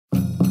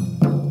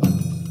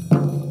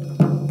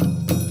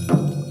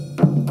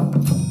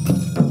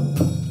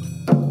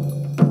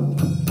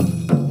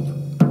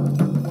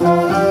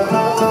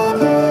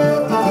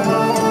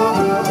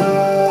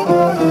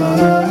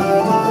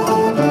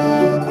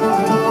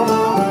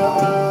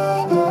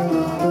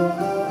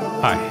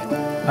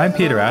I'm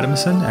Peter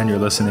Adamson, and you're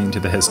listening to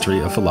the History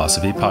of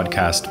Philosophy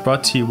podcast,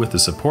 brought to you with the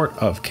support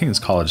of King's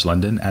College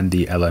London and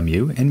the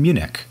LMU in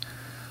Munich.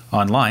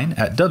 Online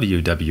at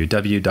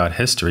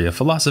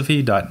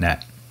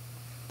www.historyofphilosophy.net.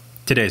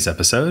 Today's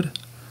episode,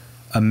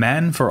 A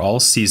Man for All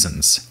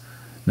Seasons,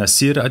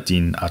 Naṣīr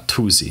ad-Dīn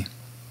al-Ṭūsī.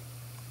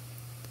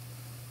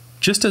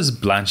 Just as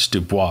Blanche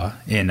Dubois,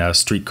 in A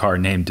Streetcar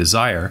Named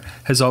Desire,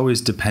 has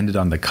always depended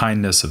on the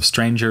kindness of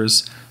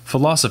strangers,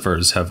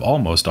 philosophers have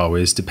almost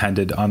always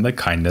depended on the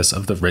kindness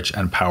of the rich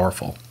and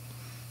powerful.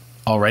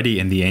 Already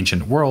in the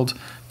ancient world,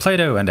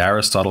 Plato and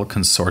Aristotle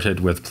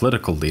consorted with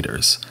political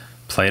leaders,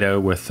 Plato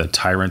with the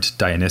tyrant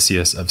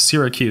Dionysius of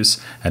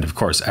Syracuse, and of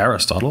course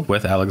Aristotle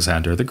with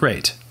Alexander the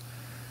Great.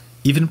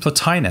 Even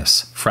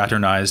Plotinus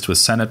fraternized with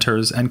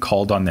senators and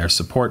called on their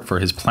support for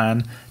his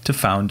plan to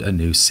found a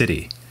new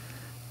city.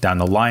 Down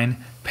the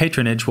line,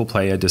 patronage will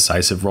play a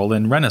decisive role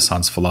in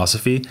Renaissance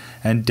philosophy,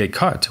 and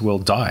Descartes will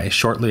die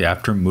shortly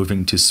after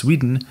moving to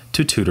Sweden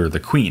to tutor the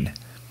Queen.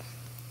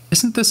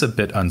 Isn't this a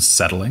bit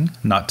unsettling,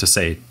 not to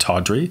say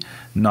tawdry,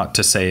 not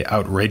to say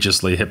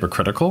outrageously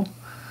hypocritical?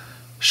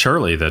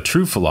 Surely the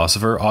true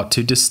philosopher ought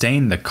to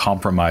disdain the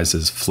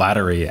compromises,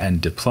 flattery, and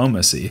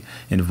diplomacy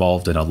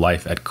involved in a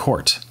life at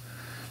court.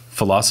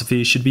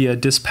 Philosophy should be a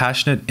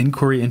dispassionate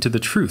inquiry into the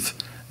truth,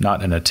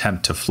 not an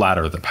attempt to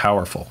flatter the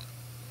powerful.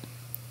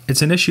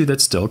 It's an issue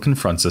that still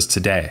confronts us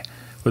today,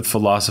 with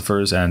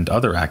philosophers and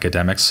other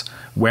academics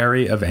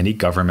wary of any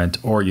government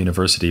or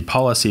university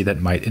policy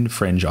that might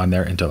infringe on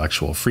their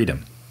intellectual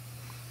freedom.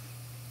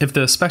 If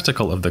the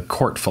spectacle of the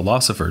court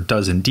philosopher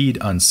does indeed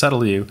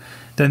unsettle you,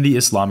 then the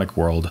Islamic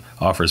world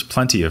offers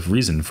plenty of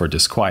reason for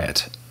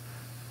disquiet.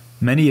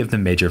 Many of the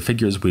major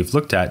figures we've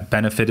looked at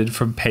benefited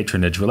from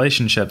patronage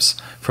relationships,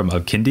 from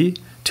al-Kindi,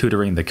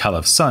 tutoring the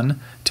Caliph's son,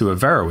 to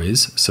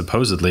Averroes,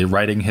 supposedly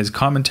writing his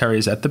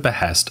commentaries at the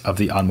behest of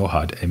the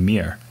Almohad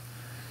emir.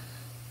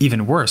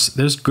 Even worse,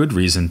 there's good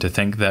reason to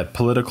think that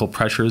political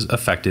pressures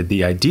affected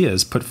the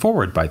ideas put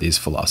forward by these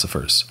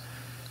philosophers.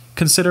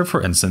 Consider,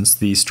 for instance,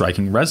 the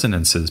striking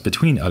resonances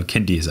between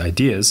al-Kindi's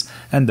ideas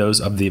and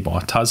those of the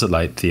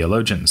Mu'tazilite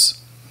theologians.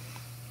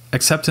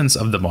 Acceptance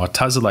of the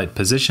Mu'tazilite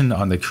position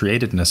on the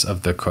createdness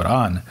of the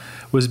Quran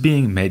was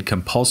being made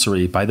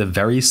compulsory by the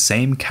very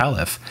same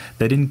caliph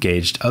that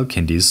engaged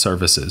al-Kindi's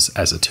services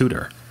as a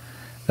tutor.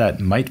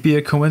 That might be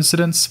a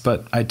coincidence,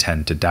 but I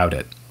tend to doubt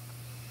it.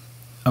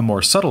 A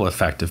more subtle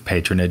effect of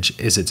patronage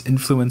is its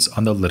influence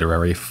on the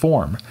literary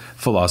form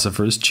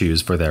philosophers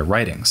choose for their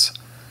writings.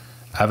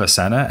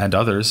 Avicenna and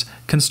others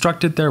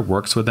constructed their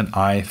works with an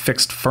eye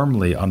fixed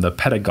firmly on the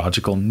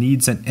pedagogical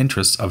needs and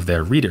interests of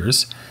their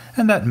readers,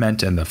 and that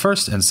meant in the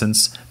first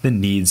instance the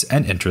needs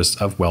and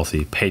interests of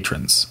wealthy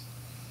patrons.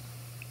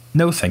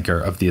 No thinker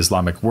of the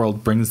Islamic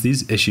world brings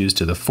these issues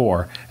to the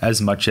fore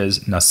as much as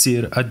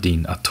Naṣīr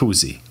ad-Dīn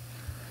al-Ṭūsī.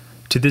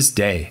 To this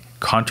day,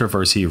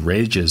 controversy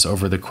rages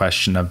over the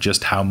question of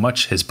just how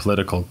much his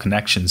political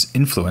connections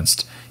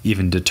influenced,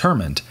 even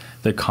determined,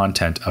 the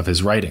content of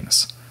his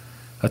writings.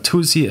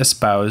 Al-Tusi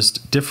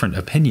espoused different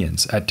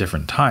opinions at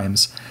different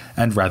times,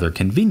 and rather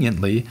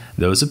conveniently,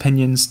 those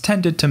opinions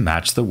tended to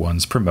match the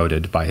ones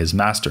promoted by his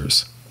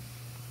masters.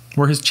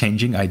 Were his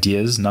changing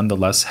ideas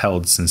nonetheless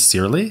held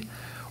sincerely,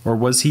 or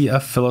was he a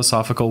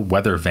philosophical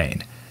weather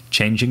vane,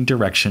 changing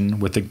direction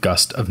with the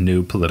gust of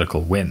new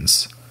political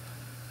winds?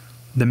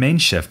 The main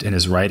shift in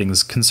his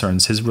writings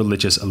concerns his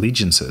religious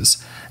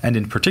allegiances, and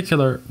in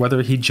particular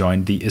whether he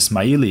joined the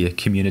Ismāʿīlī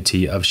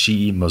community of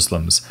Shi'i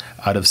Muslims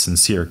out of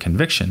sincere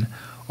conviction,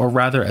 or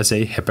rather as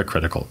a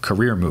hypocritical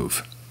career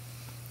move.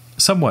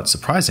 Somewhat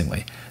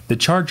surprisingly, the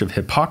charge of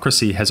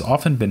hypocrisy has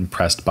often been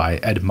pressed by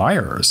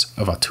admirers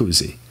of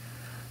al-Tusi.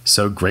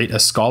 So great a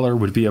scholar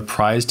would be a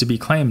prize to be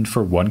claimed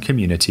for one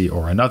community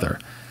or another.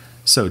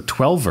 So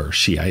Twelver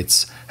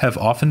Shiites have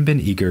often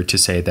been eager to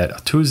say that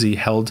al-Tusi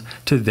held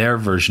to their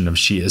version of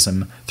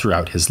Shi'ism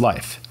throughout his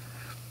life.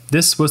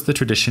 This was the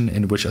tradition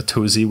in which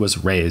al-Tusi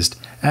was raised,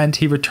 and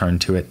he returned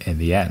to it in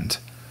the end.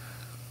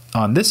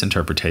 On this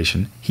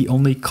interpretation, he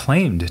only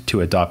claimed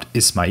to adopt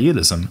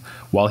Ismāʿīlism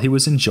while he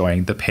was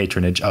enjoying the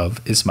patronage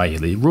of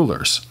Ismāʿīlī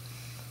rulers.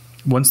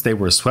 Once they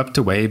were swept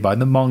away by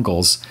the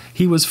Mongols,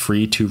 he was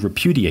free to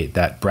repudiate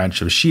that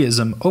branch of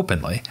Shi'ism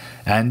openly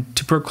and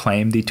to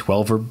proclaim the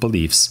Twelver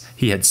beliefs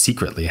he had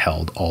secretly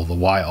held all the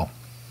while.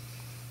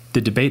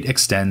 The debate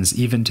extends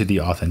even to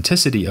the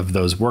authenticity of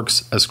those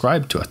works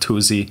ascribed to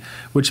al-Tusi,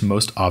 which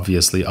most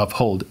obviously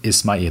uphold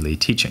Ismāʿīlī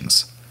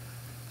teachings.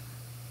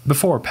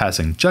 Before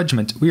passing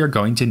judgment, we are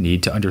going to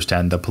need to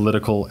understand the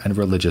political and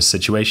religious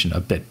situation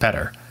a bit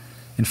better.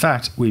 In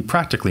fact, we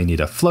practically need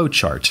a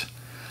flowchart.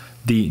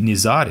 The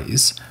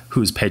Nizaris,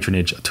 whose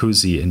patronage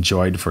al-Tusi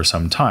enjoyed for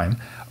some time,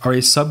 are a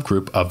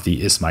subgroup of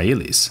the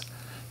Ismāʿīlis.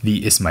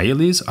 The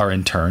Ismāʿīlis are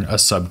in turn a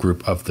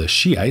subgroup of the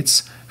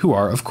Shiites, who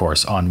are of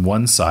course on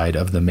one side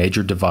of the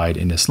major divide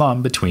in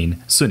Islam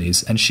between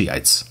Sunnis and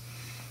Shiites.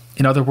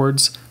 In other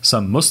words,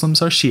 some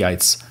Muslims are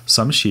Shiites,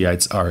 some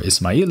Shiites are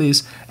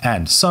Ismāʿīlis,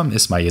 and some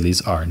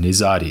Ismāʿīlis are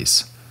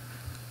Nizaris.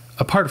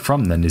 Apart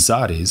from the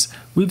Nizaris,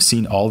 we've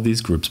seen all these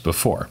groups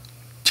before.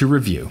 To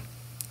review,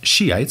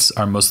 Shiites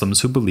are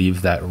Muslims who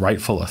believe that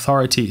rightful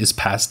authority is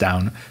passed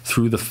down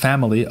through the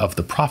family of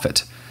the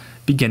Prophet,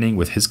 beginning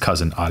with his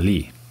cousin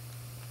Ali.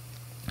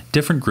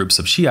 Different groups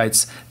of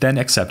Shiites then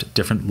accept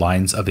different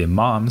lines of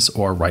imams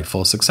or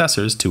rightful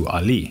successors to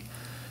Ali.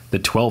 The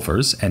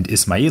Twelvers and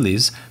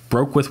Ismāʿīlis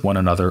broke with one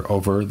another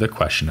over the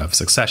question of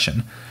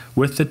succession,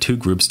 with the two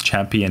groups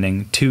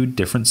championing two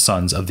different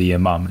sons of the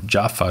Imam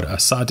Ja'far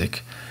as-Sadiq,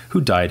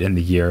 who died in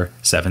the year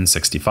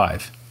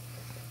 765.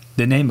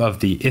 The name of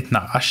the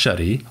Ithna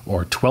Ashari,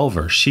 or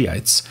Twelver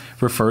Shiites,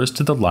 refers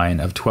to the line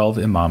of 12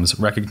 imams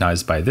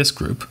recognized by this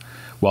group,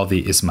 while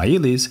the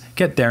Ismāʿīlis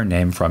get their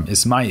name from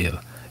Ismail,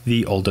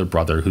 the older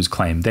brother whose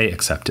claim they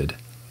accepted.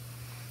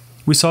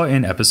 We saw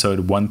in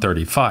episode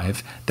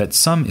 135 that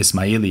some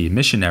Ismāʿīli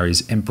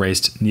missionaries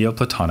embraced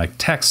Neoplatonic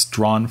texts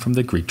drawn from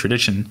the Greek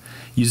tradition,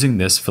 using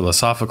this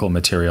philosophical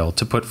material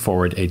to put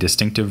forward a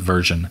distinctive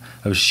version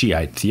of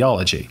Shiite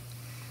theology.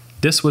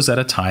 This was at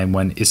a time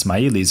when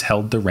Ismāʿīlis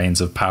held the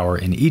reins of power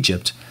in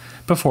Egypt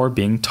before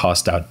being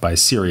tossed out by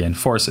Syrian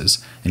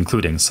forces,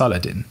 including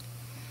Saladin.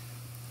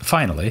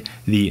 Finally,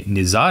 the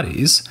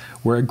Nizaris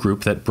were a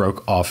group that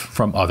broke off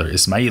from other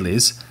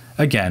Ismāʿīlis.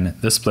 Again,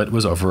 the split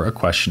was over a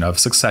question of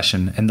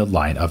succession in the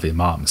line of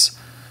imams,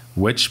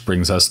 which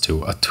brings us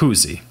to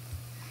al-Tusi.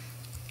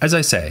 As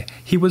I say,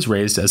 he was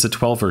raised as a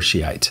Twelver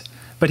Shiite,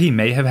 but he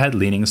may have had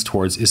leanings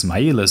towards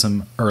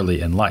Ismāʿīlism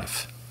early in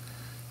life.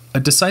 A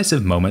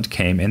decisive moment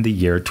came in the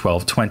year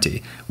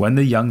 1220, when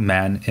the young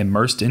man,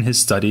 immersed in his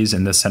studies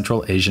in the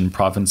Central Asian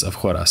province of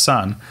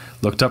Khorasan,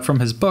 looked up from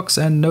his books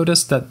and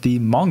noticed that the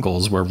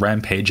Mongols were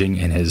rampaging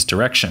in his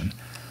direction.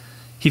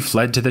 He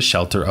fled to the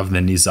shelter of the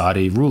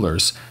Nizari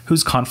rulers,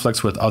 whose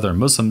conflicts with other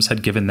Muslims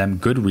had given them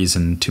good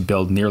reason to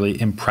build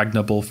nearly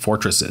impregnable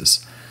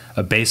fortresses,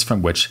 a base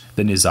from which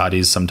the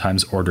Nizaris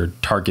sometimes ordered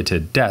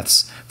targeted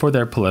deaths for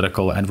their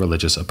political and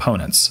religious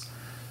opponents.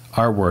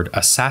 Our word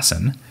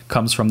assassin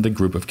comes from the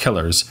group of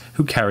killers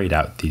who carried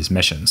out these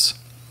missions.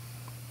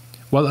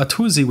 While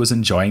al-Tusi was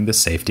enjoying the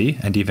safety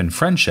and even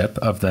friendship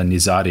of the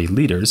Nizari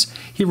leaders,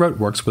 he wrote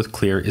works with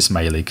clear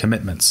Ismāʿīli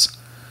commitments.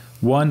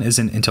 One is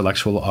an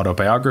intellectual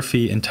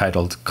autobiography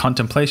entitled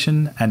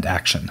Contemplation and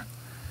Action.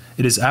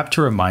 It is apt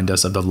to remind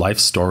us of the life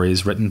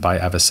stories written by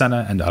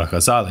Avicenna and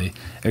al-Ghazali,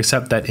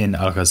 except that in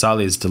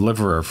al-Ghazali's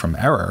Deliverer from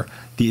Error,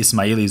 the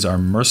Ismāʿīlis are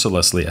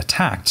mercilessly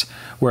attacked,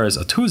 whereas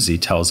al-Tusi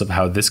tells of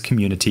how this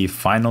community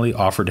finally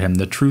offered him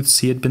the truths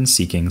he had been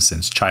seeking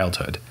since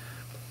childhood.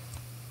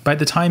 By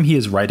the time he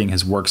is writing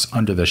his works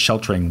under the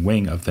sheltering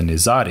wing of the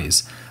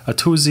Nizaris,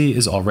 al-Tusi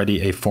is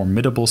already a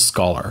formidable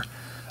scholar,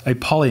 a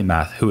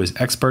polymath who is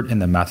expert in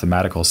the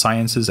mathematical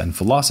sciences and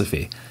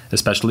philosophy,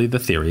 especially the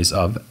theories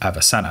of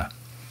Avicenna.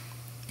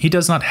 He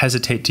does not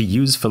hesitate to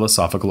use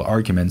philosophical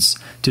arguments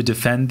to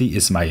defend the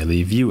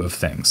Ismāʿīli view of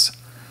things.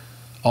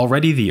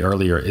 Already the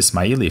earlier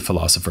Ismāʿīli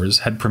philosophers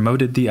had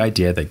promoted the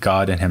idea that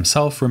God in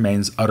himself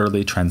remains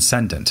utterly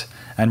transcendent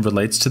and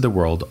relates to the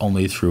world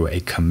only through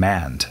a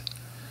command.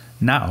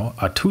 Now,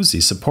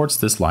 al-Tusi supports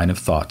this line of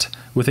thought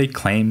with a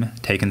claim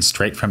taken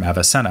straight from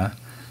Avicenna: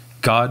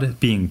 God,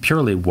 being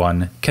purely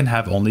one, can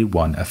have only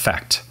one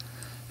effect.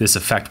 This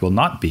effect will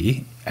not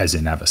be, as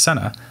in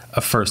Avicenna, a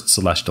first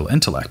celestial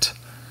intellect.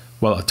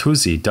 While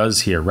al-Tusi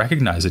does here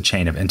recognize a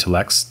chain of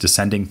intellects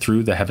descending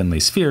through the heavenly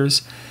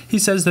spheres, he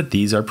says that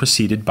these are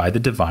preceded by the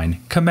divine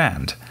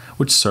command,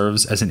 which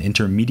serves as an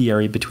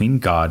intermediary between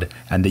God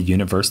and the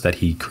universe that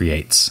he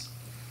creates.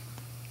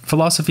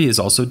 Philosophy is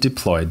also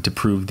deployed to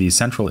prove the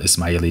central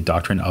Ismāʿīli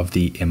doctrine of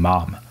the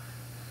Imam.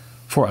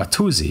 For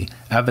al-Tusi,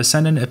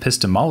 Avicennan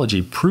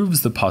epistemology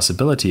proves the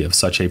possibility of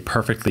such a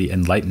perfectly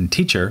enlightened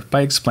teacher by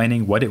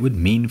explaining what it would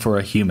mean for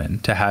a human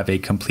to have a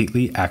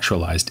completely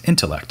actualized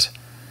intellect.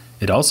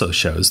 It also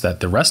shows that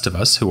the rest of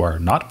us who are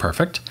not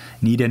perfect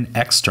need an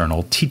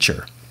external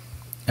teacher.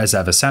 As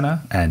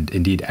Avicenna, and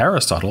indeed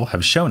Aristotle,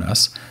 have shown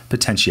us,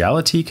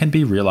 potentiality can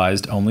be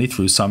realized only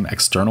through some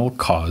external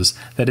cause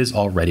that is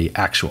already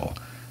actual.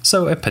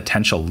 So a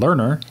potential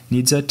learner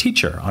needs a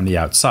teacher on the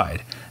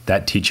outside,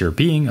 that teacher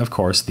being, of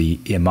course, the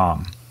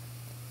Imam.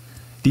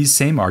 These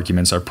same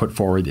arguments are put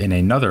forward in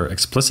another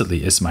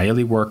explicitly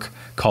Ismāʿīli work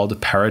called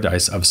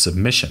Paradise of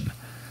Submission.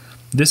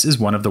 This is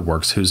one of the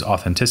works whose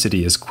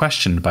authenticity is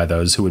questioned by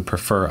those who would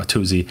prefer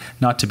al-Tusi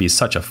not to be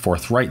such a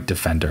forthright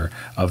defender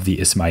of the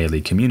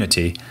Ismāʿīli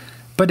community,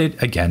 but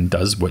it again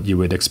does what you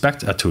would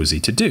expect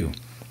al-Tusi to do: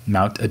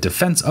 mount a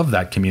defense of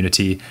that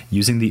community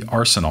using the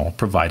arsenal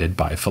provided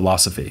by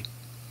philosophy.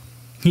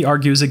 He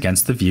argues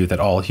against the view that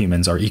all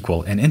humans are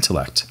equal in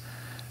intellect.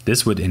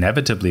 This would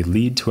inevitably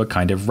lead to a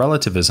kind of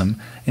relativism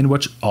in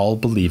which all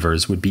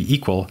believers would be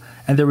equal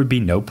and there would be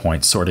no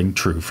point sorting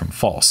true from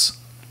false.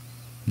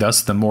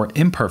 Thus, the more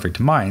imperfect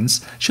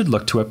minds should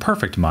look to a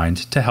perfect mind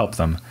to help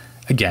them.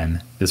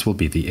 Again, this will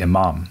be the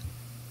Imam.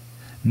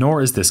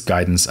 Nor is this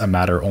guidance a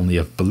matter only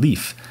of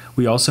belief.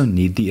 We also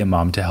need the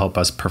Imam to help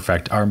us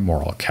perfect our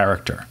moral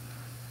character.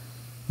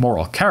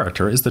 Moral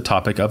character is the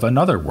topic of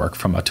another work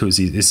from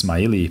al-Tusi's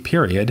Ismāʿīli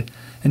period,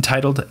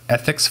 entitled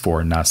Ethics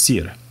for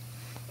Naṣīr.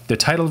 The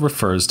title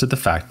refers to the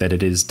fact that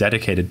it is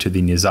dedicated to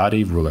the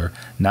Nizari ruler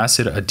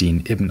Naṣīr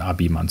ad-Dīn ibn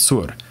Abi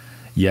Mansur.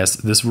 Yes,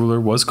 this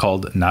ruler was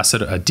called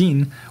Naṣīr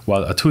ad-Dīn,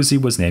 while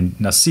al-Tusi was named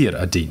Naṣīr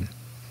ad-Dīn.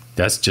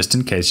 That's just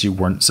in case you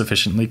weren't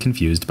sufficiently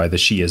confused by the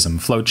Shi'ism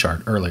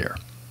flowchart earlier.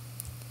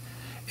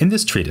 In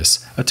this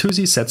treatise,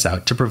 al-Tusi sets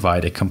out to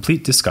provide a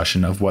complete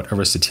discussion of what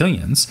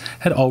Aristotelians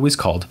had always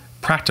called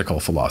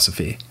practical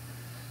philosophy.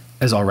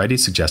 As already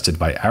suggested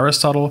by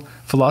Aristotle,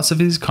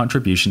 philosophy's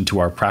contribution to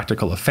our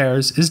practical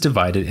affairs is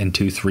divided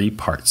into three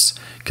parts,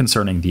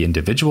 concerning the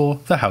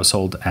individual, the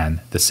household, and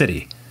the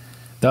city.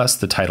 Thus,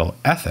 the title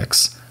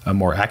Ethics, a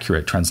more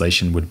accurate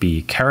translation would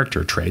be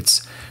Character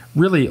Traits,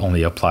 really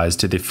only applies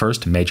to the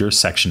first major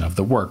section of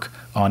the work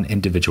on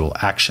individual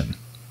action.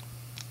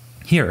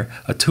 Here,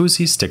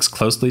 al-Tusi sticks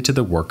closely to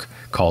the work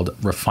called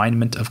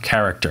Refinement of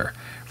Character,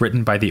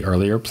 written by the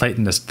earlier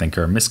Platonist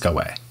thinker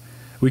Miskawayh.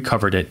 We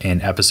covered it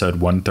in episode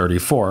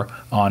 134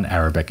 on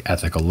Arabic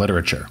ethical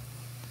literature.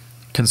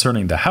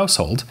 Concerning the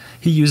household,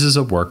 he uses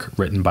a work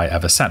written by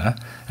Avicenna,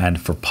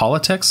 and for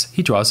politics,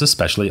 he draws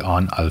especially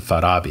on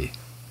al-Farabi.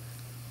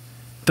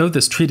 Though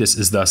this treatise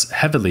is thus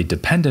heavily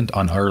dependent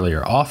on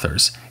earlier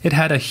authors, it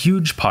had a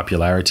huge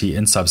popularity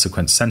in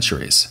subsequent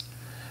centuries.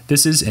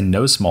 This is in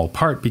no small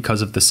part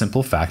because of the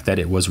simple fact that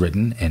it was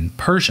written in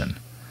Persian.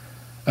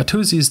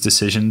 al-Tusi's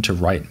decision to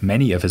write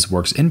many of his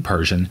works in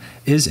Persian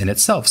is in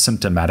itself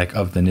symptomatic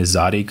of the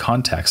Nizari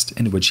context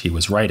in which he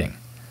was writing.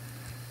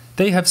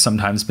 They have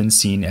sometimes been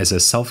seen as a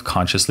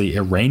self-consciously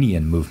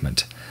Iranian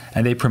movement,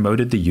 and they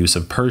promoted the use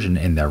of Persian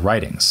in their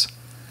writings.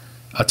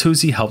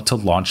 al-Tusi helped to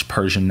launch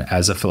Persian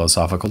as a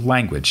philosophical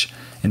language,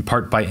 in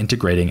part by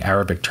integrating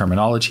Arabic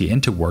terminology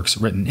into works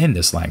written in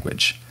this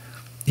language.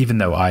 Even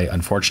though I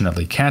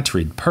unfortunately can't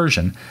read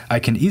Persian, I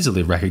can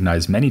easily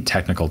recognize many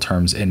technical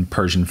terms in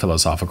Persian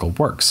philosophical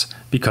works,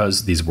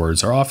 because these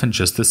words are often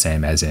just the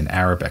same as in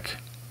Arabic.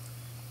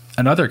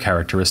 Another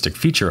characteristic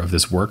feature of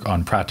this work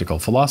on practical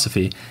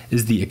philosophy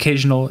is the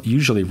occasional,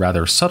 usually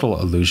rather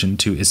subtle allusion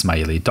to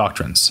Ismāʿīlī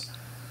doctrines.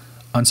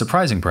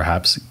 Unsurprising,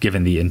 perhaps,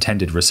 given the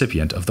intended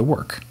recipient of the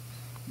work.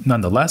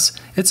 Nonetheless,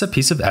 it's a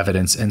piece of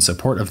evidence in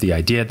support of the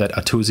idea that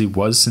al-Tusi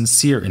was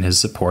sincere in his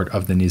support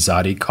of the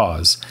Nizari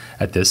cause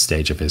at this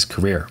stage of his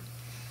career.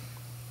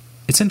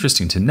 It's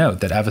interesting to note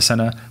that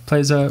Avicenna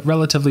plays a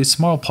relatively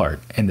small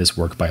part in this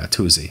work by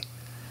al-Tusi.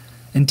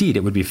 Indeed,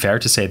 it would be fair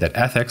to say that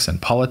ethics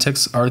and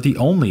politics are the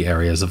only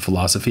areas of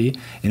philosophy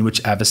in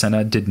which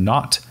Avicenna did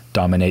not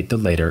dominate the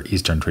later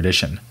Eastern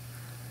tradition.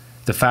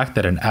 The fact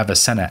that an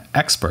Avicenna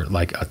expert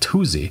like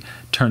al-Tusi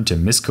turned to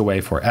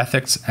Miskawayh for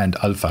ethics and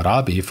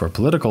al-Farabi for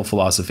political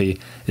philosophy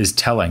is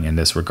telling in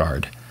this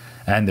regard,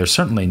 and there's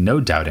certainly no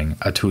doubting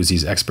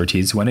al-Tusi's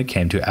expertise when it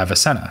came to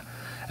Avicenna,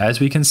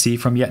 as we can see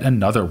from yet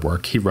another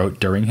work he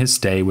wrote during his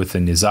stay with the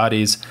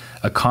Nizaris,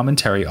 a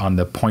commentary on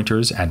the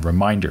Pointers and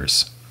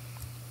Reminders.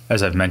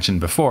 As I've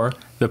mentioned before,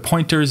 the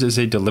Pointers is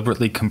a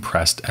deliberately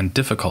compressed and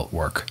difficult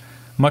work,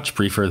 much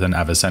briefer than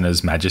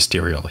Avicenna's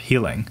magisterial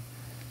healing.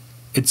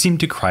 It seemed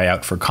to cry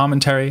out for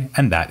commentary,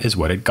 and that is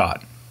what it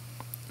got.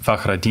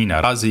 Fakhreddin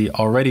Arazi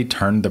already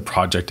turned the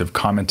project of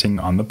commenting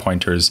on the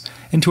Pointers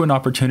into an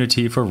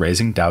opportunity for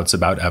raising doubts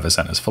about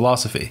Avicenna's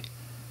philosophy.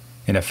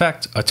 In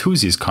effect,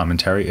 al-Tusi's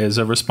commentary is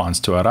a response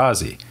to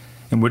Arazi,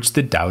 in which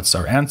the doubts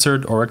are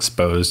answered or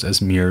exposed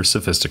as mere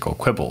sophistical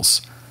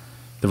quibbles.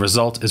 The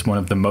result is one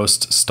of the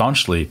most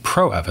staunchly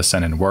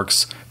pro-Avicennan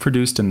works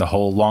produced in the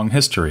whole long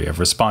history of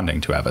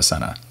responding to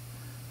Avicenna.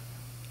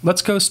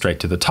 Let's go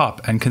straight to the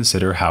top and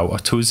consider how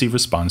al-Tusi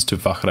responds to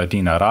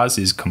Fakhreddin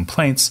Arazi's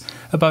complaints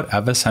about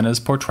Avicenna's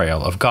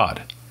portrayal of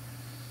God.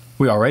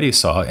 We already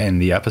saw in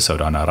the episode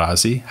on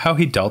Arazi how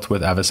he dealt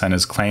with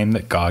Avicenna's claim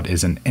that God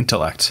is an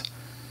intellect.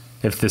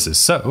 If this is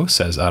so,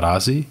 says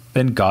Arazi,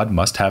 then God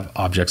must have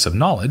objects of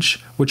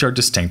knowledge which are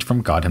distinct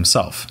from God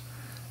himself.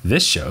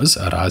 This shows,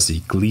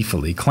 Arazi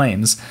gleefully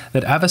claims,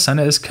 that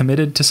Avicenna is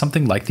committed to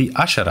something like the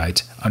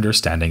Asharite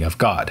understanding of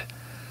God.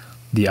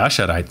 The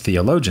Asharite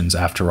theologians,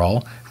 after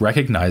all,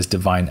 recognize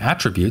divine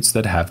attributes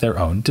that have their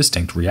own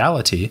distinct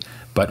reality,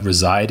 but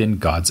reside in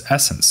God's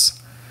essence.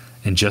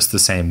 In just the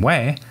same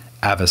way,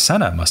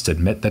 Avicenna must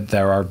admit that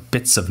there are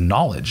bits of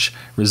knowledge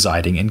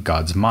residing in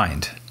God's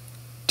mind.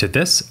 To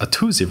this,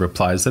 al-Tusi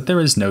replies that there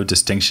is no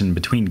distinction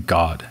between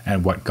God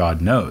and what God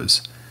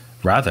knows.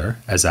 Rather,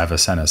 as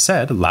Avicenna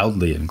said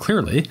loudly and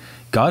clearly,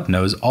 God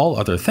knows all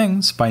other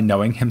things by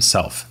knowing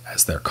himself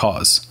as their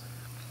cause.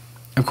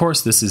 Of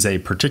course, this is a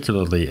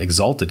particularly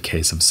exalted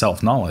case of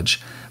self-knowledge,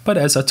 but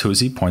as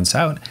al-Tusi points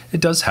out, it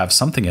does have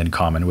something in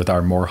common with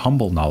our more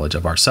humble knowledge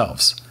of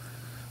ourselves.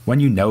 When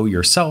you know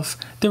yourself,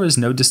 there is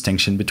no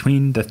distinction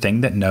between the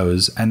thing that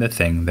knows and the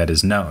thing that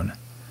is known.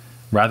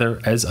 Rather,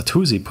 as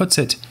al-Tusi puts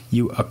it,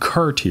 you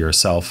occur to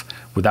yourself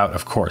without,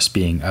 of course,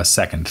 being a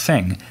second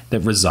thing that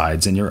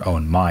resides in your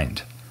own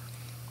mind.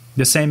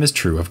 The same is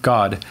true of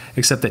God,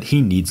 except that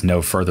he needs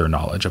no further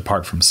knowledge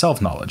apart from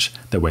self-knowledge,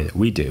 the way that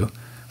we do,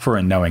 for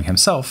in knowing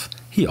himself,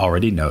 he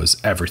already knows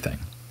everything.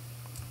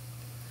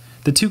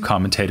 The two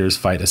commentators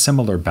fight a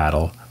similar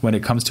battle when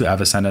it comes to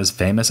Avicenna's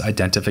famous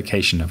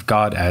identification of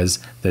God as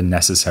the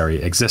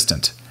necessary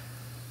existent.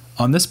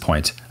 On this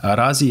point,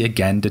 Arazi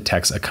again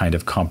detects a kind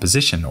of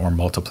composition or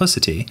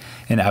multiplicity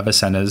in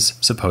Avicenna's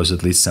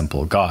supposedly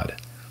simple God.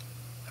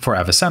 For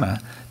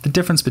Avicenna, the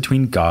difference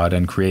between God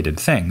and created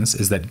things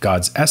is that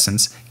God's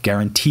essence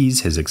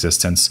guarantees his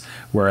existence,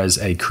 whereas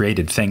a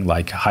created thing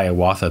like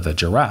Hiawatha the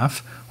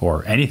giraffe,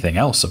 or anything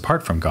else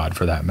apart from God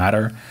for that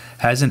matter,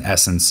 has an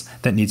essence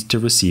that needs to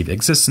receive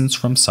existence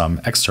from some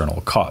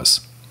external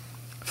cause.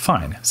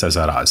 Fine, says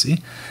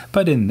Arazi,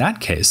 but in that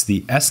case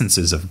the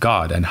essences of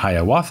God and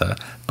Hiawatha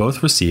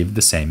both receive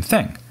the same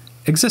thing,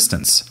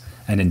 existence,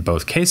 and in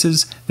both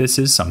cases this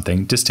is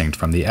something distinct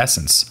from the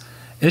essence.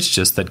 It's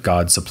just that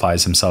God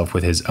supplies himself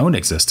with his own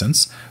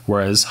existence,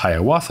 whereas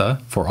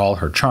Hiawatha, for all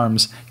her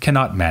charms,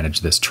 cannot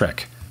manage this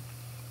trick.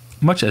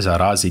 Much as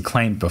Arazi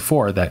claimed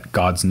before that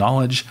God's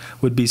knowledge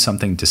would be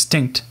something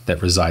distinct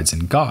that resides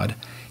in God,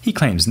 he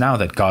claims now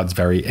that God's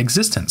very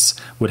existence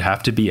would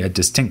have to be a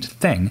distinct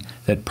thing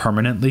that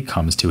permanently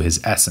comes to his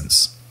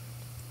essence.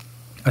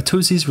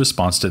 al-Tusi's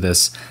response to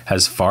this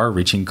has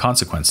far-reaching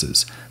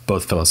consequences,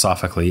 both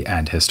philosophically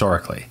and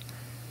historically.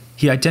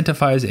 He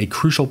identifies a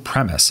crucial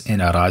premise in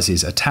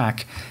Arazi's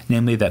attack,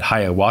 namely that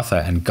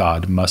Hiawatha and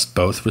God must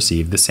both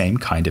receive the same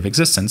kind of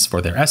existence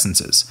for their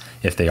essences,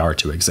 if they are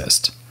to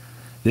exist.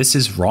 This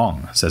is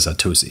wrong, says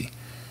al-Tusi.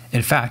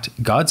 In fact,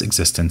 God's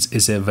existence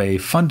is of a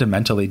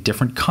fundamentally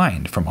different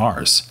kind from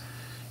ours.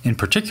 In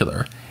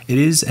particular, it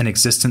is an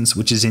existence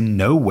which is in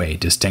no way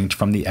distinct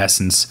from the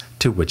essence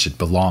to which it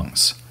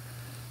belongs.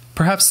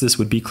 Perhaps this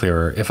would be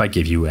clearer if I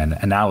give you an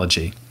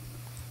analogy.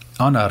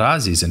 On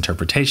Arazi's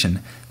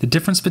interpretation, the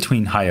difference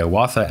between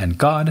Hiawatha and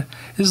God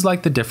is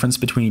like the difference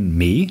between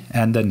me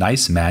and the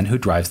nice man who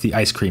drives the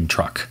ice cream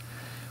truck.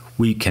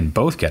 We can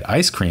both get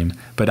ice cream,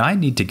 but I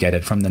need to get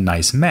it from the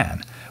nice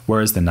man,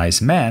 whereas the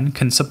nice man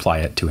can supply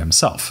it to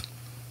himself.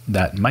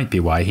 That might be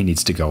why he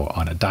needs to go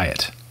on a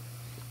diet.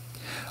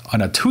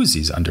 On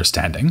al-Tusi's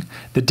understanding,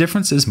 the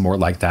difference is more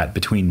like that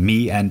between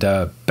me and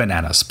a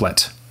banana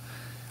split.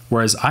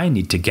 Whereas I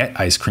need to get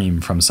ice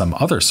cream from some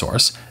other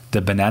source,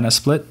 the banana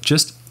split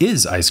just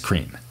is ice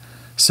cream.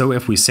 So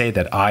if we say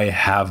that I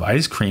have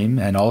ice cream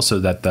and also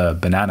that the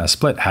banana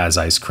split has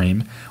ice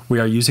cream, we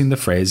are using the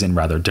phrase in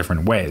rather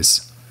different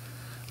ways.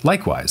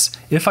 Likewise,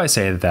 if I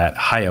say that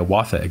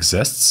Hiawatha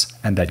exists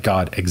and that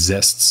God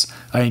exists,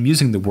 I am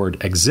using the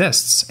word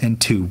exists in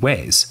two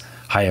ways.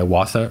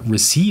 Hiawatha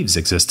receives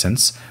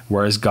existence,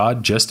 whereas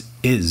God just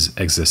is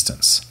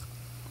existence.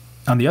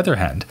 On the other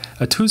hand,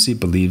 al-Tusi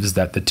believes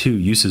that the two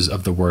uses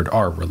of the word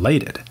are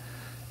related.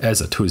 As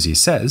al-Tusi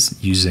says,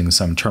 using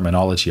some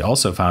terminology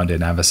also found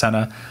in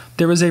Avicenna,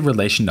 there is a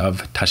relation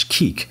of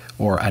tashkik,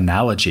 or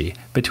analogy,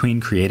 between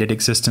created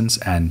existence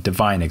and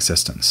divine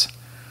existence.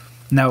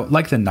 Now,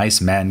 like the nice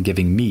man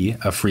giving me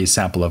a free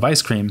sample of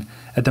ice cream,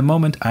 at the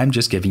moment I'm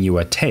just giving you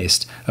a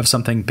taste of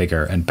something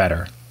bigger and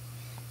better.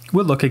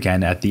 We'll look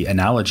again at the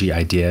analogy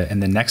idea in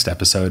the next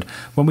episode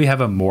when we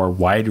have a more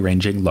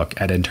wide-ranging look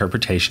at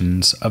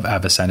interpretations of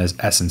Avicenna's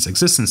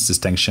essence-existence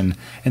distinction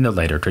in the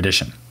later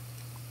tradition.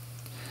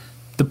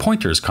 The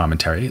Pointer's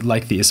commentary,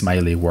 like the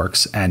Ismāʿīlī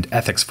works and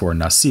Ethics for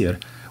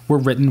Naṣīr, were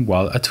written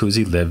while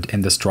al-Tusi lived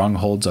in the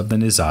strongholds of the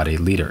Nizari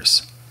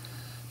leaders.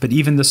 But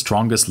even the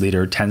strongest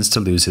leader tends to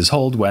lose his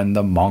hold when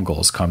the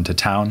Mongols come to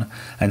town,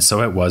 and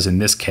so it was in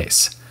this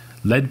case.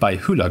 Led by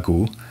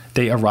Hulagu,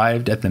 they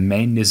arrived at the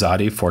main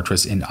Nizari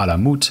fortress in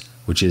Alamut,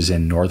 which is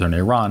in northern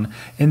Iran,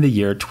 in the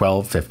year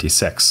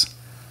 1256.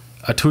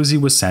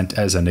 al-Tusi was sent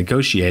as a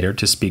negotiator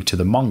to speak to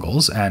the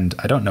Mongols, and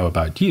I don't know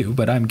about you,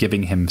 but I'm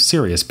giving him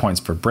serious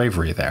points for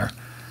bravery there.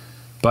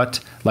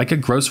 But, like a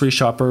grocery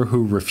shopper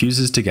who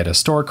refuses to get a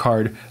store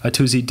card,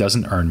 al-Tusi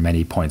doesn't earn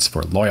many points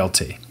for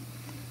loyalty.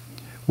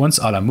 Once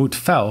Alamut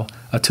fell,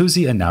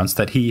 al-Tusi announced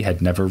that he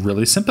had never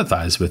really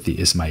sympathized with the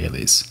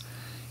Ismāʿīlis.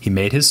 He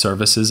made his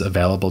services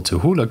available to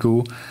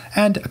Hulagu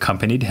and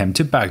accompanied him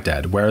to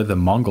Baghdad, where the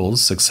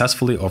Mongols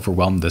successfully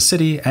overwhelmed the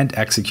city and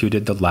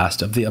executed the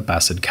last of the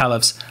Abbasid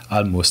caliphs,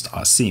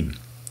 al-Musta'sim.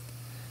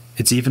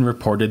 It's even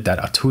reported that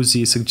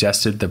al-Tusi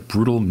suggested the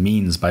brutal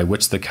means by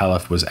which the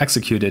caliph was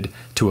executed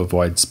to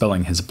avoid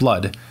spilling his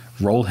blood,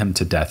 roll him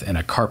to death in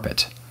a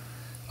carpet.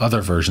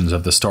 Other versions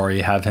of the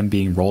story have him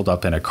being rolled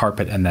up in a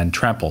carpet and then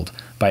trampled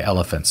by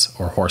elephants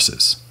or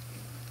horses.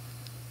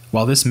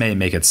 While this may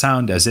make it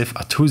sound as if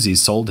al-Tusi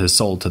sold his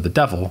soul to the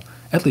devil,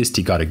 at least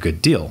he got a good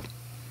deal.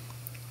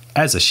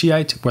 As a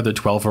Shiite, whether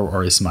Twelver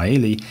or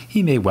Ismāʿīlī,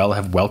 he may well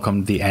have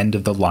welcomed the end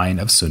of the line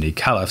of Sunni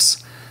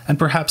caliphs, and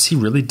perhaps he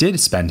really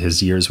did spend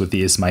his years with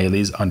the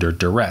Ismāʿīlīs under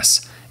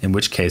duress, in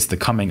which case the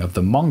coming of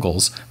the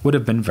Mongols would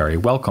have been very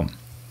welcome.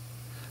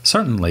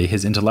 Certainly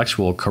his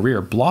intellectual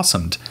career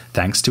blossomed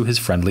thanks to his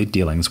friendly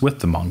dealings with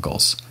the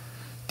Mongols.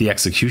 The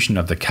execution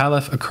of the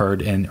caliph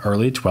occurred in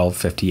early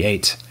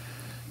 1258.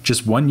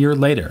 Just 1 year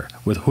later,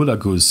 with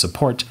Hulagu's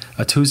support,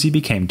 al-Tusi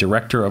became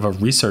director of a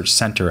research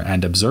center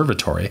and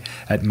observatory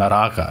at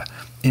Maragha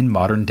in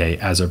modern-day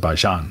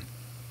Azerbaijan.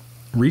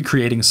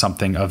 Recreating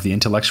something of the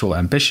intellectual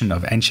ambition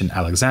of ancient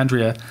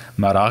Alexandria,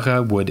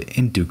 Maragha would,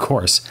 in due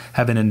course,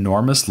 have an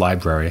enormous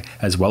library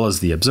as well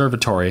as the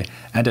observatory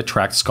and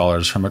attract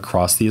scholars from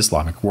across the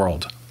Islamic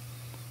world.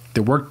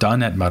 The work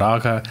done at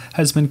Maragha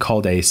has been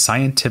called a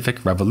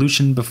scientific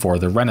revolution before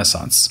the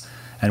Renaissance,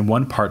 and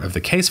one part of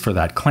the case for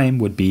that claim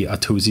would be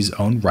al-Tusi's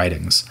own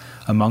writings,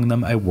 among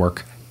them a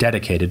work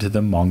dedicated to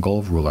the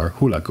Mongol ruler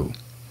Hulagu.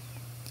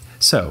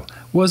 So,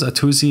 was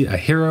al-Tusi a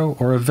hero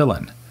or a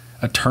villain?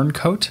 A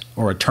turncoat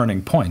or a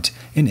turning point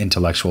in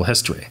intellectual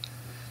history?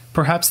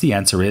 Perhaps the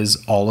answer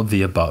is all of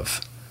the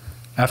above.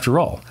 After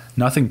all,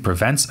 nothing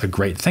prevents a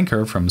great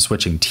thinker from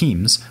switching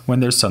teams when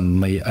there's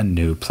suddenly a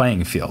new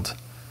playing field.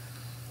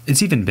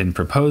 It's even been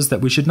proposed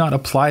that we should not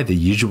apply the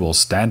usual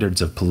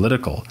standards of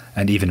political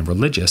and even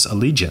religious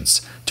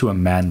allegiance to a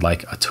man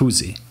like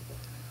al-Tusi.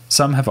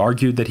 Some have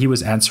argued that he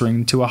was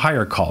answering to a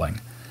higher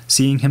calling,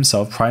 seeing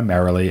himself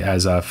primarily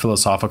as a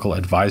philosophical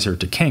advisor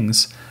to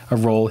kings, a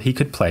role he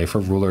could play for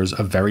rulers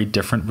of very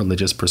different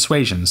religious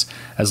persuasions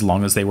as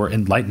long as they were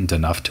enlightened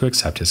enough to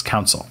accept his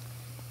counsel.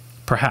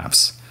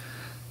 Perhaps.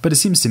 But it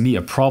seems to me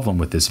a problem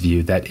with this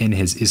view that in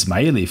his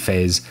Ismāʿīlī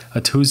phase,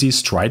 al-Tusi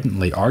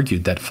stridently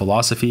argued that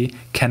philosophy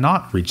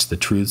cannot reach the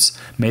truths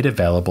made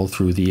available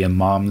through the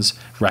imams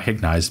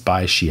recognized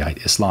by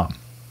Shiite Islam.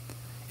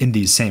 In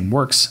these same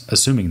works,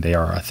 assuming they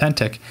are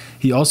authentic,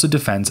 he also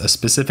defends a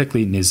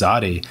specifically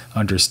Nizari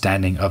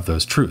understanding of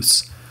those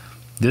truths.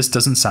 This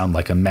doesn't sound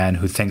like a man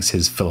who thinks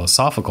his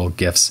philosophical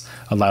gifts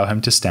allow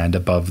him to stand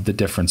above the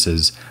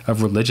differences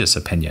of religious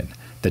opinion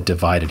that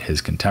divided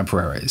his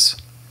contemporaries.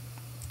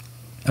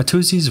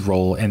 Al-Tusi's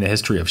role in the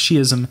history of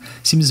Shi'ism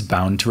seems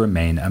bound to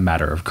remain a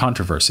matter of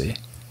controversy.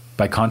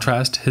 By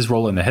contrast, his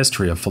role in the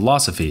history of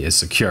philosophy is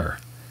secure.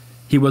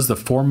 He was the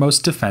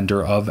foremost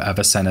defender of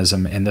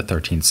Avicennism in the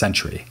 13th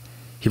century.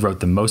 He wrote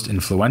the most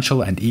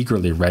influential and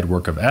eagerly read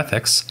work of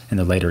ethics in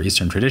the later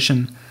Eastern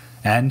tradition,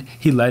 and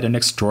he led an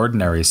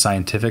extraordinary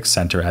scientific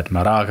center at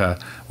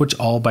Maragha, which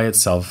all by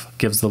itself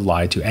gives the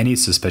lie to any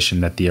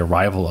suspicion that the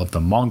arrival of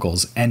the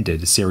Mongols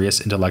ended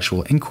serious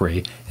intellectual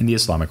inquiry in the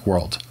Islamic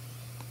world.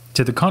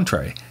 To the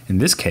contrary, in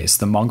this case,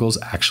 the Mongols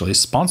actually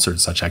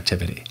sponsored such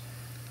activity.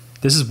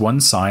 This is one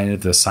sign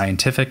of the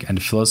scientific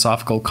and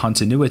philosophical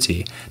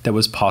continuity that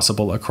was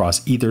possible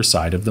across either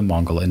side of the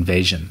Mongol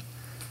invasion.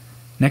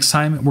 Next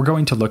time, we're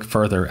going to look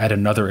further at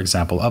another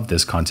example of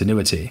this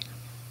continuity.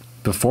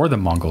 Before the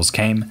Mongols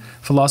came,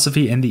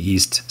 philosophy in the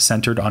East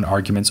centered on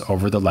arguments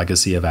over the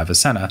legacy of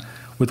Avicenna,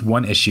 with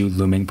one issue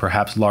looming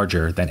perhaps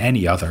larger than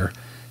any other,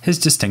 his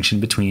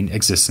distinction between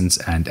existence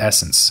and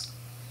essence.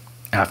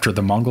 After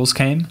the Mongols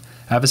came,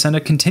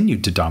 Avicenna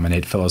continued to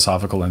dominate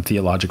philosophical and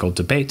theological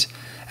debate,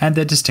 and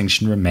the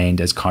distinction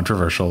remained as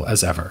controversial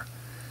as ever.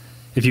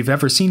 If you've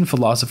ever seen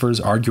philosophers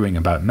arguing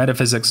about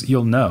metaphysics,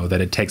 you'll know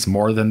that it takes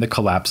more than the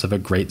collapse of a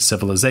great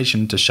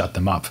civilization to shut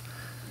them up.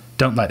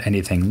 Don't let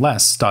anything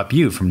less stop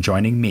you from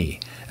joining me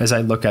as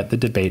I look at the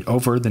debate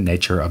over the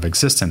nature of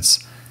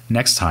existence,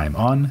 next time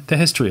on The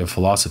History of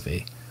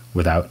Philosophy,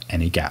 without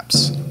any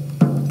gaps.